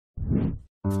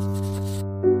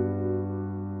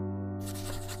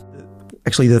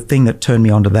Actually, the thing that turned me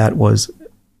onto that was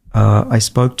I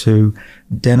spoke to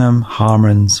Denham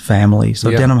Harmon's family.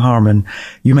 So Denham Harmon,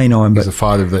 you may know him. He's the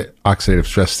father of the oxidative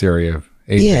stress theory of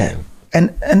aging. Yeah.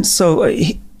 And so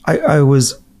I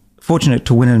was fortunate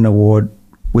to win an award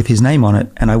with his name on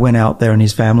it. And I went out there, and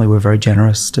his family were very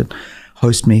generous to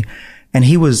host me. And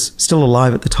he was still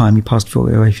alive at the time. He passed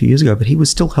away a few years ago, but he was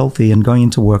still healthy and going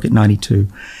into work at 92.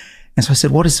 And so I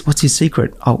said, what's his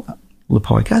secret? Oh,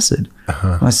 lipoic acid.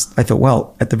 I thought,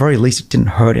 well, at the very least, it didn't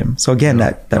hurt him. So again,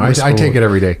 I take it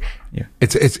every day. Yeah.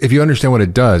 It's if you understand what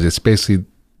it does, it's basically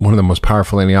one of the most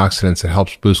powerful antioxidants. It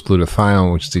helps boost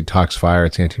glutathione, which is detoxifier.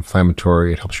 It's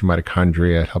anti-inflammatory. It helps your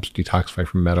mitochondria. It helps detoxify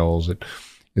from metals. It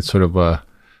sort of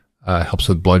helps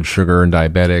with blood sugar and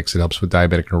diabetics. It helps with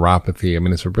diabetic neuropathy. I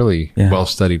mean, it's a really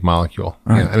well-studied molecule.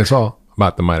 Right. And it's all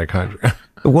about the mitochondria.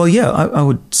 Well, yeah, I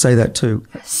would say that too.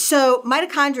 So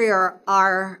mitochondria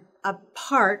are a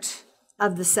part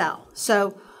of the cell.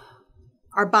 So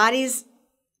our body's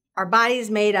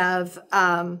made of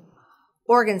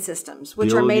organ systems,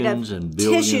 which are made of billions and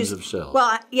billions tissues. Of cells.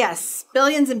 Well, yes,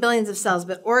 billions and billions of cells,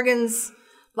 but organs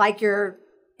like your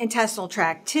intestinal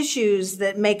tract, tissues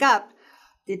that make up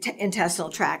the intestinal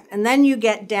tract, and then you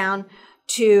get down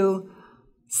to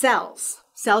cells.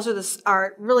 Cells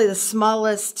are really the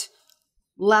smallest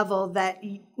level that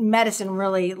medicine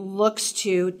really looks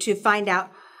to find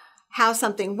out how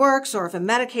something works, or if a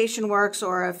medication works,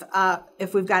 or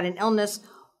if we've got an illness,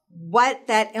 what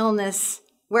that illness,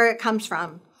 where it comes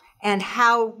from, and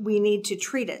how we need to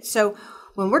treat it. So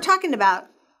when we're talking about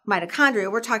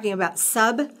mitochondria, we're talking about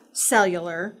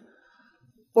subcellular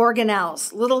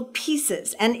organelles, little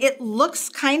pieces, and it looks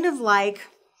kind of like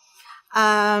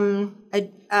a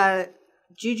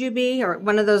jujube, or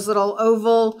one of those little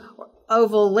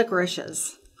oval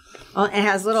licorices. It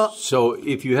has little. So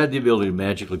if you had the ability to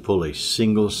magically pull a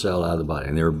single cell out of the body,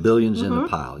 and there are billions in the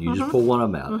pile, you just pull one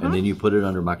of them out, and then you put it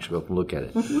under a microscope and look at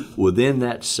it. Within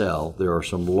that cell, there are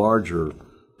some larger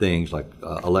things like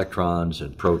electrons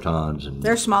and protons, and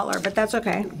they're smaller, but that's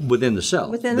okay. Within the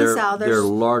cell. Within the cell, they're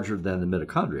larger than the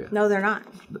mitochondria. No, they're not.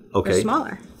 Okay. They're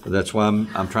smaller. That's why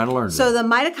I'm trying to learn. So the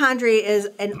mitochondria is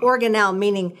an organelle,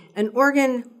 meaning an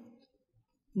organ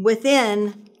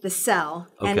within the cell,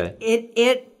 and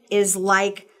it is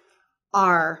like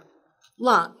our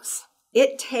lungs.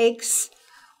 It takes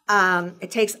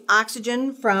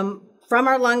oxygen from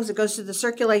our lungs. It goes through the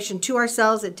circulation to our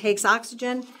cells. It takes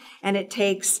oxygen, and it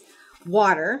takes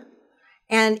water,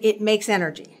 and it makes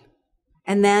energy.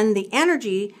 And then the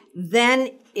energy then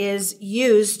is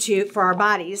used for our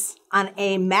bodies on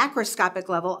a macroscopic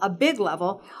level, a big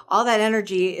level. All that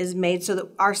energy is made so that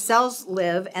our cells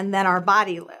live, and then our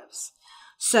body lives.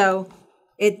 So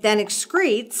it then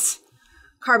excretes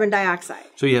carbon dioxide.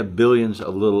 So you have billions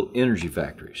of little energy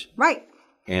factories. Right.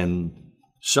 And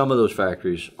some of those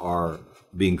factories are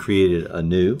being created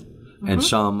anew, and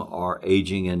some are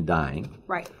aging and dying.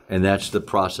 Right. And that's the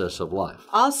process of life.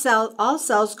 All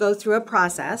cells go through a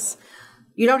process.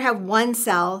 You don't have one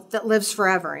cell that lives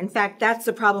forever. In fact, that's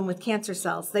the problem with cancer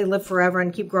cells. They live forever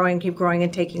and keep growing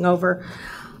and taking over.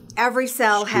 Every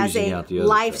cell has a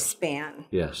lifespan.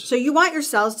 Yes. So you want your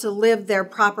cells to live their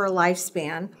proper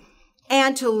lifespan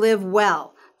and to live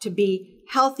well, to be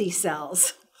healthy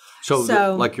cells.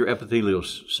 So like your epithelial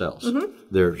cells,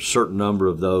 there are a certain number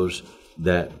of those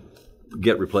that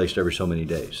get replaced every so many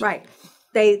days. Right.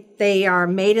 They are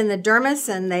made in the dermis,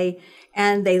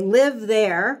 and they live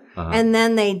there, and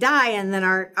then they die, and then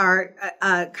are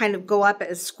kind of go up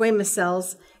as squamous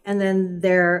cells, and then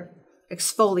they're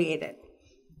exfoliated.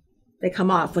 They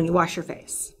come off when you wash your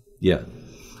face. Yeah.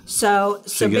 So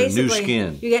you get basically, new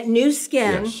skin. You get new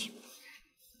skin. Yes.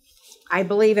 I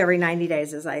believe every 90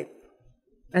 days, as I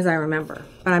remember,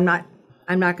 but I'm not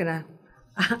going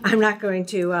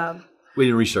to. We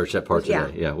didn't research that part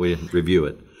today. Yeah, we didn't review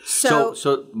it. So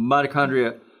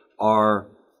mitochondria are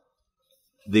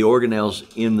the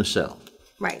organelles in the cell.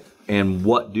 Right. And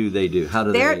what do they do? How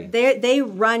do they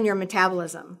run your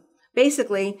metabolism?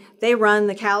 Basically, they run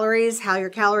the calories, how your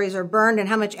calories are burned, and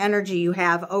how much energy you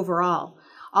have overall.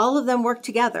 All of them work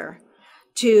together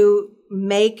to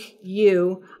make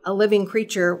you a living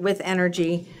creature with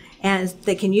energy, and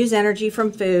they can use energy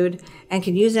from food and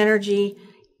can use energy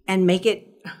and make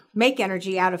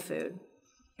energy out of food,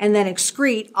 and then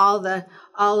excrete all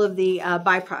of the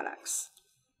byproducts.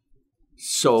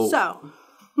 So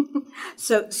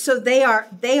they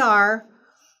are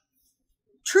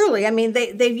truly. I mean,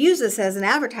 they've used this as an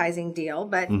advertising deal,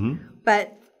 but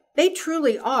they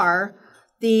truly are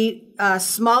the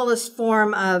smallest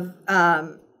form of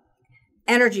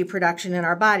energy production in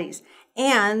our bodies.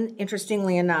 And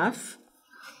interestingly enough,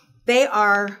 they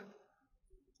are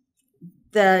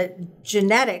the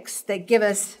genetics that give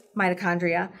us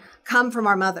mitochondria come from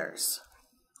our mothers,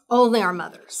 only our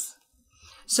mothers.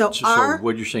 So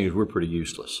what you're saying is we're pretty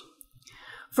useless.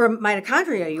 For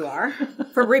mitochondria, you are.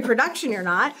 For reproduction, you're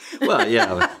not. Well,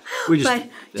 yeah,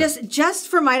 just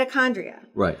for mitochondria,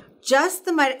 right?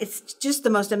 It's just the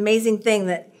most amazing thing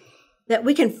that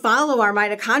we can follow our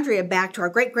mitochondria back to our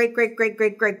great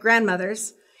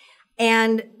grandmothers,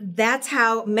 and that's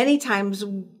how many times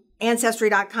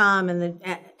Ancestry.com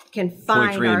can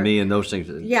find 23andMe and those things.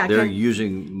 Yeah, they're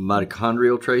using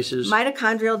mitochondrial traces,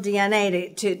 mitochondrial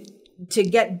DNA to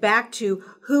get back to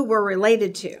who we're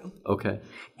related to. Okay.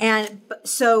 And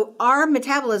so our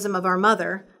metabolism of our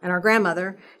mother and our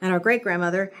grandmother and our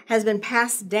great-grandmother has been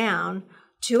passed down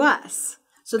to us.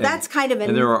 So that's kind of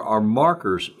and there are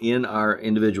markers in our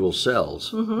individual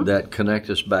cells that connect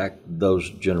us back those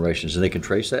generations, and they can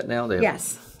trace that now?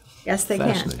 Yes, they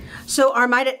can. So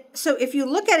so if you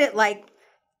look at it like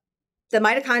the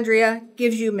mitochondria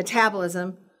gives you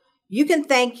metabolism, you can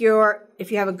thank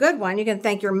if you have a good one, you can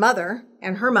thank your mother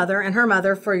and her mother and her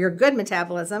mother for your good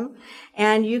metabolism.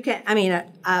 And you can,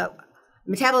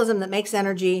 metabolism that makes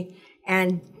energy,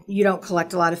 and you don't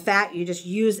collect a lot of fat. You just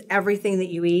use everything that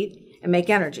you eat and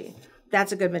make energy.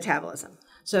 That's a good metabolism.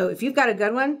 So if you've got a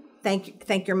good one,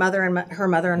 thank your mother and her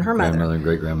mother and her mother. Grandmother and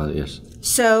great-grandmother, yes.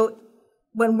 So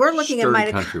when we're looking at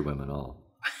mitochondria, country women all.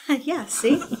 Yeah,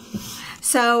 see?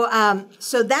 So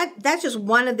that's just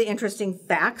one of the interesting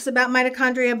facts about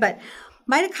mitochondria. But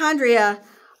mitochondria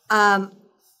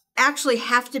actually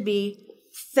have to be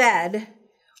fed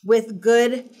with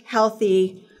good,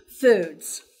 healthy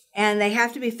foods, and they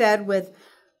have to be fed with.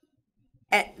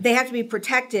 They have to be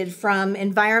protected from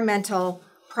environmental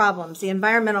problems. The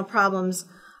environmental problems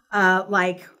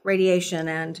like radiation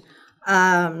and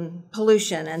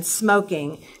pollution and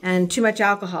smoking and too much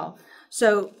alcohol.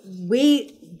 So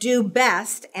we do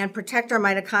best and protect our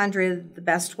mitochondria the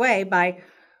best way by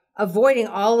avoiding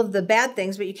all of the bad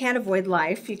things, but you can't avoid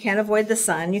life. You can't avoid the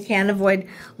sun. You can't avoid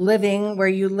living where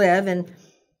you live and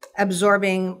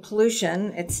absorbing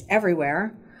pollution. It's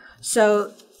everywhere.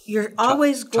 So you're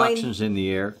always going... Toxins in the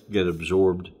air get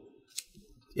absorbed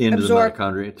into the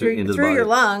mitochondria, into the body. Your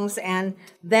lungs, and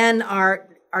then are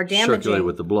damaging... Circulate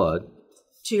with the blood.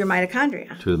 To your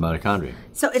mitochondria. To the mitochondria.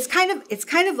 So it's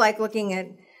kind of like looking at,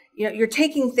 you're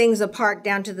taking things apart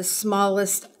down to the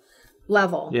smallest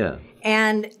level. Yeah.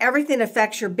 And everything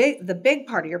affects the big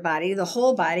part of your body, the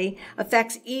whole body,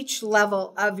 affects each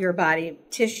level of your body,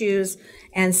 tissues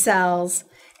and cells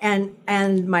and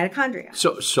mitochondria.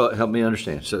 So help me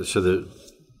understand. So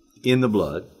in the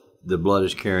blood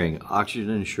is carrying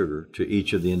oxygen and sugar to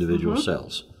each of the individual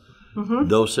cells. Mm-hmm.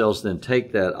 Those cells then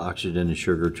take that oxygen and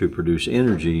sugar to produce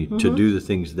energy to do the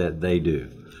things that they do,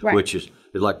 which is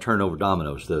like turn over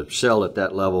dominoes. The cell at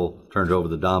that level turns over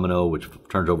the domino, which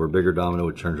turns over a bigger domino,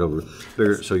 which turns over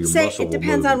bigger. So your muscle will move. It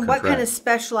depends on what kind of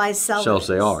specialized cells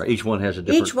they are. Each one has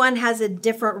a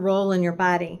different role in your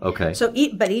body. Okay. So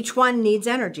but each one needs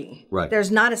energy. Right.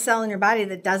 There's not a cell in your body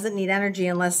that doesn't need energy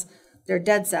unless they're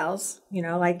dead cells.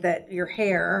 Like your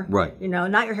hair. Right.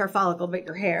 Not your hair follicle, but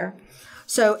your hair.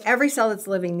 So every cell that's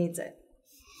living needs it.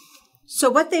 So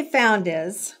what they found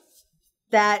is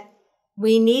that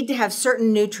we need to have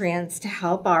certain nutrients to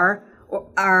help our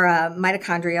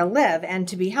mitochondria live and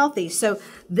to be healthy. So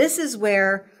this is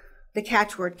where the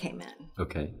catchword came in.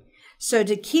 Okay. So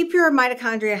to keep your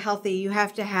mitochondria healthy, you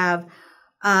have to have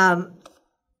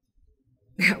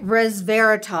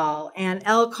resveratrol and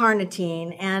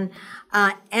L-Carnitine and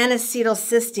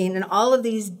N-acetylcysteine and all of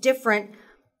these different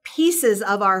pieces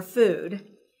of our food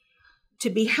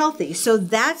to be healthy. So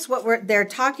that's what they're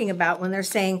talking about when they're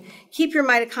saying keep your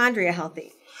mitochondria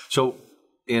healthy. So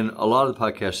in a lot of the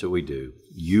podcasts that we do,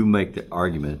 you make the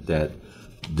argument that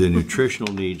the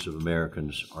nutritional needs of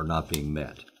Americans are not being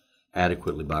met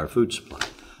adequately by our food supply,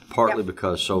 partly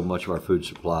because so much of our food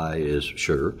supply is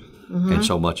sugar and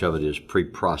so much of it is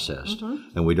pre-processed,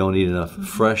 and we don't eat enough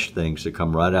fresh things that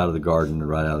come right out of the garden and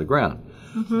right out of the ground.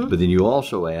 But then you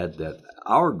also add that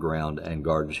our ground and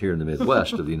gardens here in the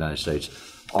Midwest of the United States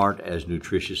aren't as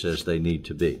nutritious as they need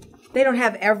to be. They don't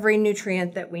have every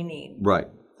nutrient that we need. Right.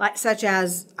 Such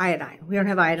as iodine. We don't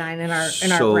have iodine in our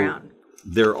ground.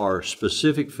 There are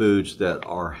specific foods that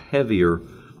are heavier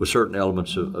with certain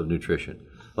elements of nutrition.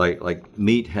 Like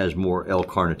meat has more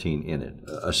L-Carnitine in it,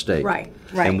 a steak. Right.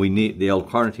 And the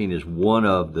L-Carnitine is one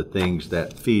of the things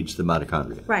that feeds the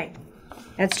mitochondria. Right.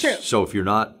 That's true. So if your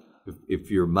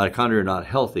mitochondria are not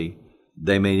healthy,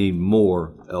 they may need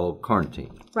more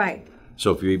L-Carnitine. Right.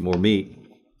 So if you eat more meat,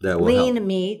 That will lean help.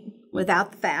 meat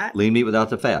without the fat. Lean meat without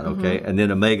the fat, okay. And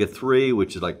then omega-3,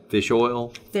 which is like fish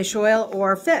oil. Fish oil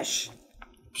or fish.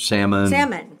 Salmon.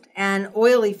 Salmon and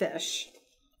oily fish,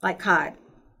 like cod.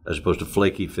 As opposed to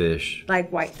flaky fish. Like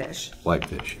whitefish.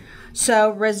 Whitefish.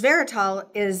 So resveratrol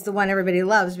is the one everybody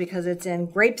loves because it's in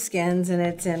grape skins and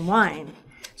it's in wine.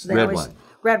 So they Red wine.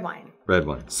 Red wine. Red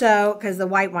wine. So, because the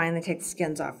white wine, they take the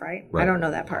skins off, right? I don't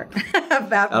know that part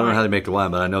about I don't know wine. how they make the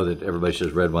wine, but I know that everybody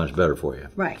says red wine's better for you.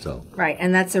 Right. So. Right,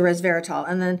 and that's the resveratrol.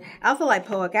 And then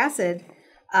alpha-lipoic acid,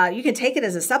 you can take it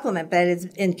as a supplement, but it's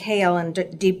in kale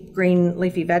and deep green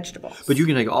leafy vegetables. But you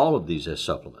can take all of these as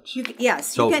supplements.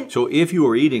 Yes. So, you can, so if you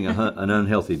are eating an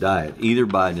unhealthy diet, either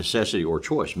by necessity or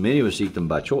choice, many of us eat them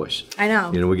by choice. I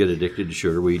know. You know, we get addicted to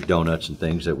sugar. We eat donuts and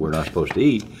things that we're not supposed to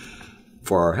eat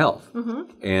for our health.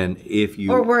 And if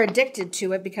you... Or we're addicted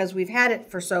to it because we've had it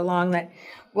for so long that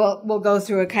we'll go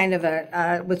through a kind of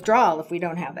a withdrawal if we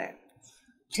don't have it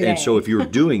today. And so if you're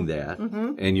doing that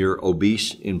and you're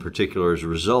obese in particular as a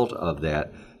result of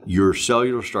that, your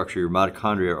cellular structure, your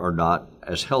mitochondria are not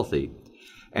as healthy.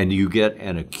 And you get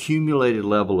an accumulated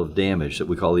level of damage that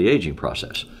we call the aging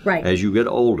process. Right. As you get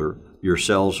older, your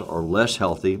cells are less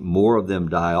healthy, more of them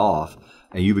die off,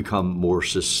 and you become more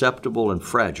susceptible and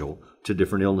fragile to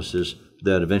different illnesses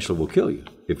that eventually will kill you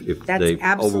if That's they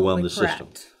overwhelm the absolutely system.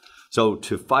 correct. So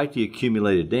to fight the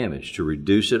accumulated damage, to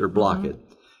reduce it or block it,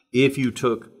 if you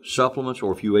took supplements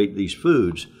or if you ate these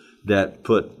foods that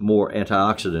put more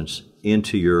antioxidants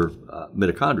into your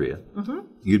mitochondria,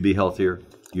 you'd be healthier,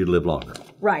 you'd live longer.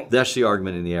 Right. That's the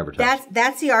argument in the advertising.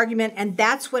 That's the argument, and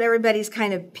that's what everybody's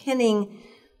kind of pinning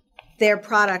their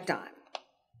product on.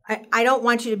 I don't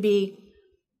want you to be...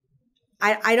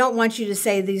 I don't want you to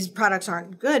say these products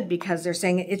aren't good because they're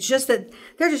saying it. It's just that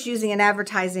they're just using an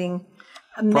advertising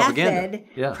method,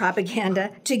 propaganda,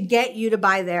 to get you to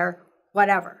buy their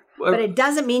whatever. But it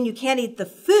doesn't mean you can't eat the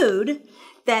food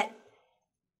that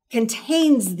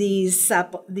contains these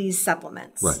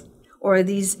supplements or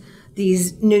these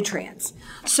nutrients.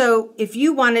 So if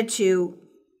you wanted to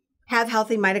have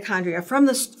healthy mitochondria from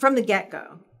the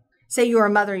get-go, say you were a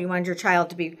mother and you wanted your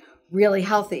child to be really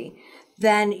healthy,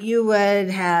 then you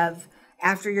would have,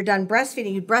 after you're done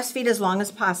breastfeeding, you'd breastfeed as long as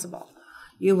possible.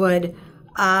 You would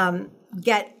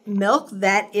get milk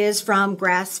that is from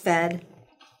grass-fed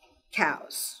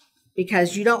cows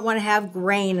because you don't want to have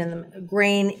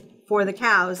grain for the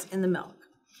cows in the milk.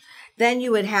 Then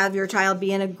you would have your child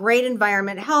be in a great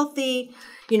environment, healthy,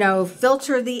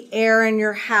 filter the air in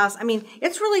your house. I mean,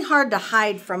 it's really hard to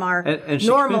hide from our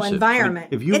normal environment.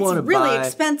 I mean, if you want to really buy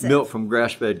expensive. milk from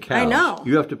grass-fed cows, I know.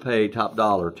 You have to pay top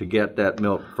dollar to get that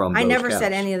milk from those I never cows.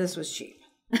 said any of this was cheap.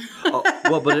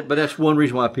 But that's one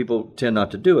reason why people tend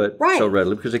not to do it so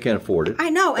readily, because they can't afford it. I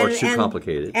know. Or it's too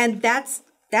complicated. And that's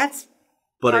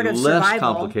but part a of less survival.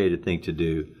 Complicated thing to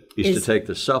do is to take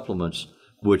the supplements,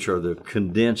 which are the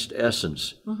condensed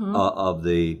essence of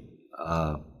the...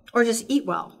 or just eat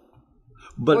well.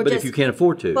 But if you can't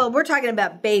afford to. Well, we're talking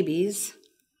about babies.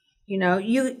 You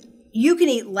can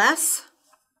eat less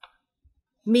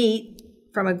meat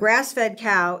from a grass-fed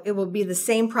cow. It will be the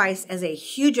same price as a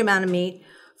huge amount of meat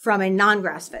from a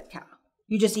non-grass-fed cow.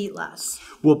 You just eat less.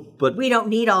 Well, but we don't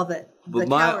need all the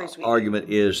calories we my argument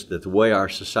is that the way our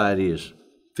society is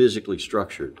physically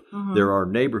structured, there are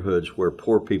neighborhoods where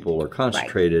poor people are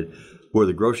concentrated, where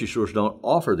the grocery stores don't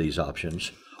offer these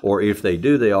options. Or if they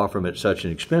do, they offer them at such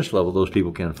an expense level, those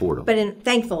people can't afford them. But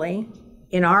thankfully,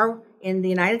 in the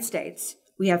United States,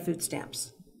 we have food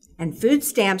stamps. And food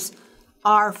stamps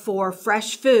are for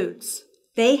fresh foods.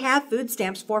 They have food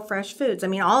stamps for fresh foods. I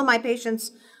mean, all of my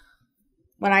patients,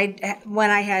 when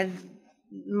I had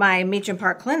my Meacham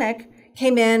Park clinic,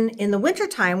 came in the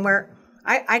wintertime where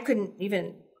I couldn't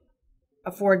even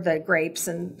afford the grapes.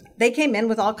 And they came in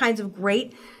with all kinds of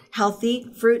great,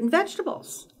 healthy fruit and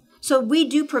vegetables. So we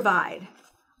do provide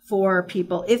for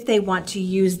people if they want to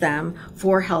use them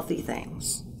for healthy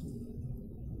things.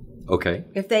 Okay.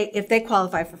 If they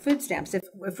qualify for food stamps, if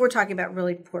we're talking about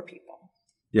really poor people.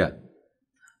 Yeah.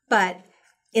 But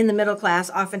in the middle class,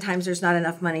 oftentimes there's not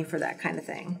enough money for that kind of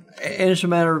thing. And it's a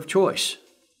matter of choice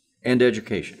and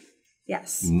education.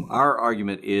 Yes. Our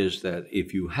argument is that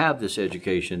if you have this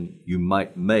education, you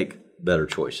might make better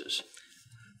choices,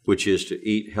 which is to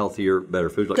eat healthier, better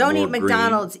food. Like Don't more eat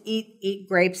McDonald's, eat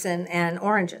grapes and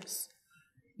oranges.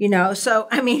 So,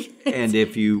 I mean. And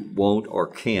if you won't or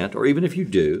can't, or even if you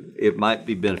do, it might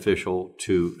be beneficial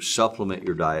to supplement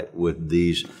your diet with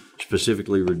these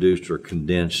specifically reduced or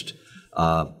condensed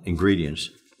ingredients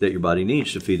that your body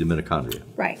needs to feed the mitochondria.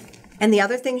 Right. And the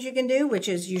other things you can do, which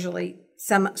is usually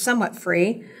somewhat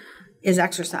free, is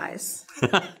exercise.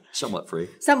 Somewhat free.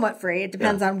 Somewhat free. It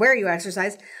depends on where you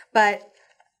exercise, but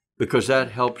because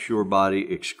that helps your body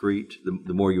excrete.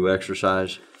 The more you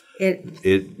exercise,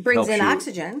 it brings in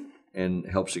oxygen and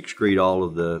helps excrete all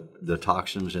of the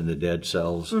toxins and the dead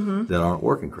cells that aren't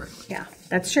working correctly. Yeah,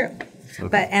 that's true.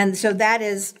 Okay. And so that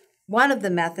is one of the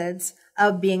methods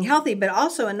of being healthy, but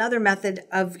also another method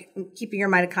of keeping your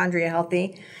mitochondria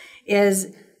healthy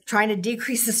is trying to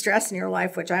decrease the stress in your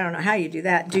life, which I don't know how you do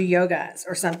that. Do yoga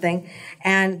or something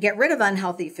and get rid of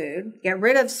unhealthy food, get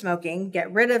rid of smoking,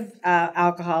 get rid of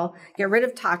alcohol, get rid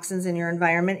of toxins in your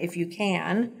environment if you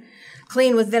can.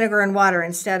 Clean with vinegar and water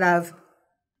instead of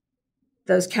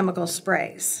those chemical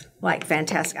sprays like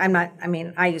Fantastic.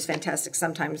 I use Fantastic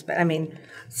sometimes, but I mean,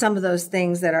 some of those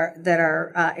things that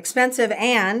are expensive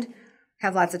and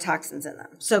have lots of toxins in them.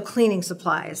 So cleaning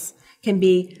supplies can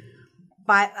be,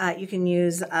 you can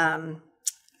use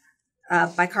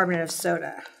bicarbonate of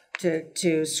soda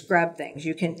to scrub things.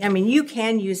 You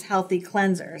can use healthy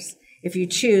cleansers if you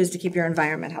choose to keep your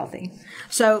environment healthy.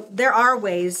 So there are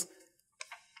ways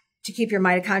to keep your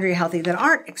mitochondria healthy that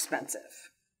aren't expensive.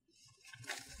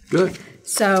 Good.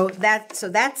 So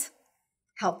that's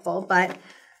helpful, but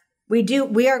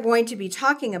we are going to be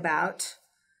talking about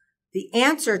the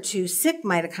answer to sick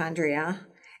mitochondria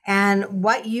and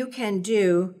what you can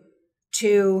do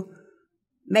to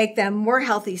make them more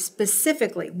healthy,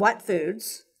 specifically what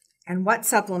foods and what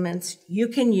supplements you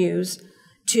can use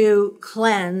to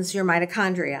cleanse your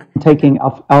mitochondria. Taking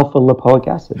alpha-lipoic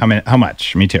acid. How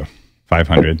much? Me too.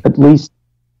 500. At least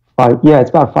 5. Yeah, it's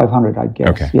about 500, I guess.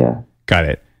 Okay. Yeah. Got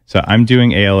it. So I'm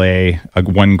doing ALA,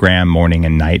 1 gram morning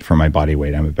and night for my body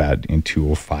weight. I'm about in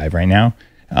 205 right now.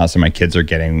 So my kids are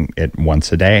getting it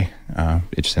once a day.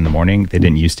 It's just in the morning. They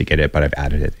didn't used to get it, but I've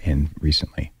added it in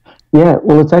recently. Yeah,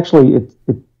 well, it's actually,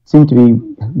 it seemed to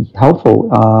be helpful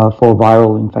for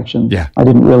viral infections. Yeah. I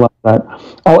didn't realize that.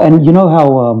 Oh, and you know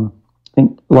how I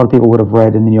think a lot of people would have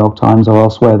read in the New York Times or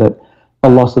elsewhere that a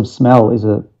loss of smell is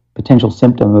a potential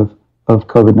symptom of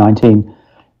COVID-19.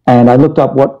 And I looked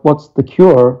up what's the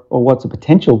cure or what's a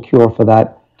potential cure for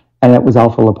that, and it was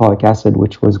alpha-lipoic acid,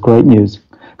 which was great news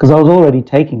because I was already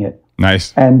taking it.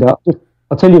 Nice. And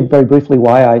I'll tell you very briefly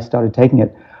why I started taking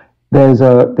it. There was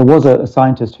a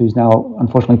scientist who's now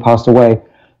unfortunately passed away,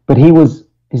 but his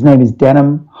name is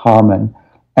Denham Harman,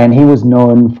 and he was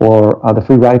known for the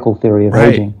free radical theory of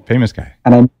aging. Famous guy.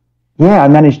 And I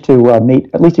managed to meet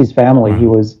at least his family. He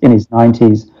was in his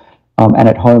 90s and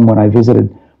at home when I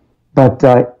visited. But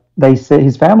they said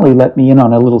his family let me in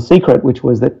on a little secret, which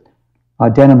was that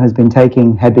Denham had been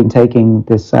taking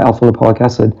this alpha-lipoic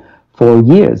acid for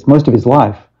years, most of his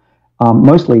life,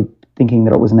 mostly thinking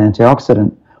that it was an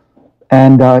antioxidant.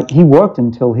 And he worked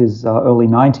until his early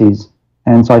 90s.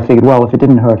 And so I figured, well, if it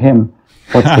didn't hurt him,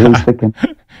 what's the least that can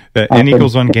The N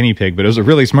equals 1 guinea pig, but it was a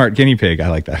really smart guinea pig. I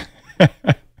like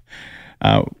that.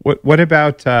 What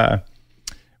about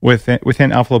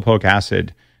within alpha-lipoic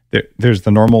acid? There's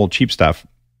the normal cheap stuff.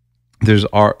 There's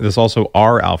also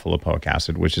our alpha-lipoic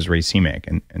acid, which is racemic.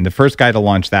 And the first guy to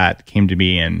launch that came to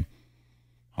me in,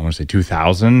 I want to say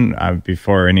 2000,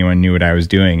 before anyone knew what I was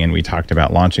doing. And we talked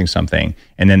about launching something.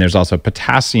 And then there's also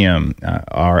potassium,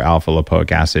 our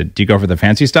alpha-lipoic acid. Do you go for the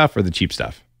fancy stuff or the cheap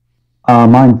stuff?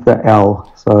 Mine's the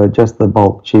L, so just the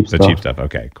bulk cheap stuff. The cheap stuff,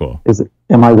 okay, cool.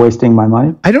 Am I wasting my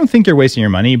money? I don't think you're wasting your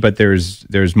money, but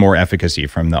there's more efficacy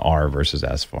from the R versus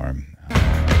S form.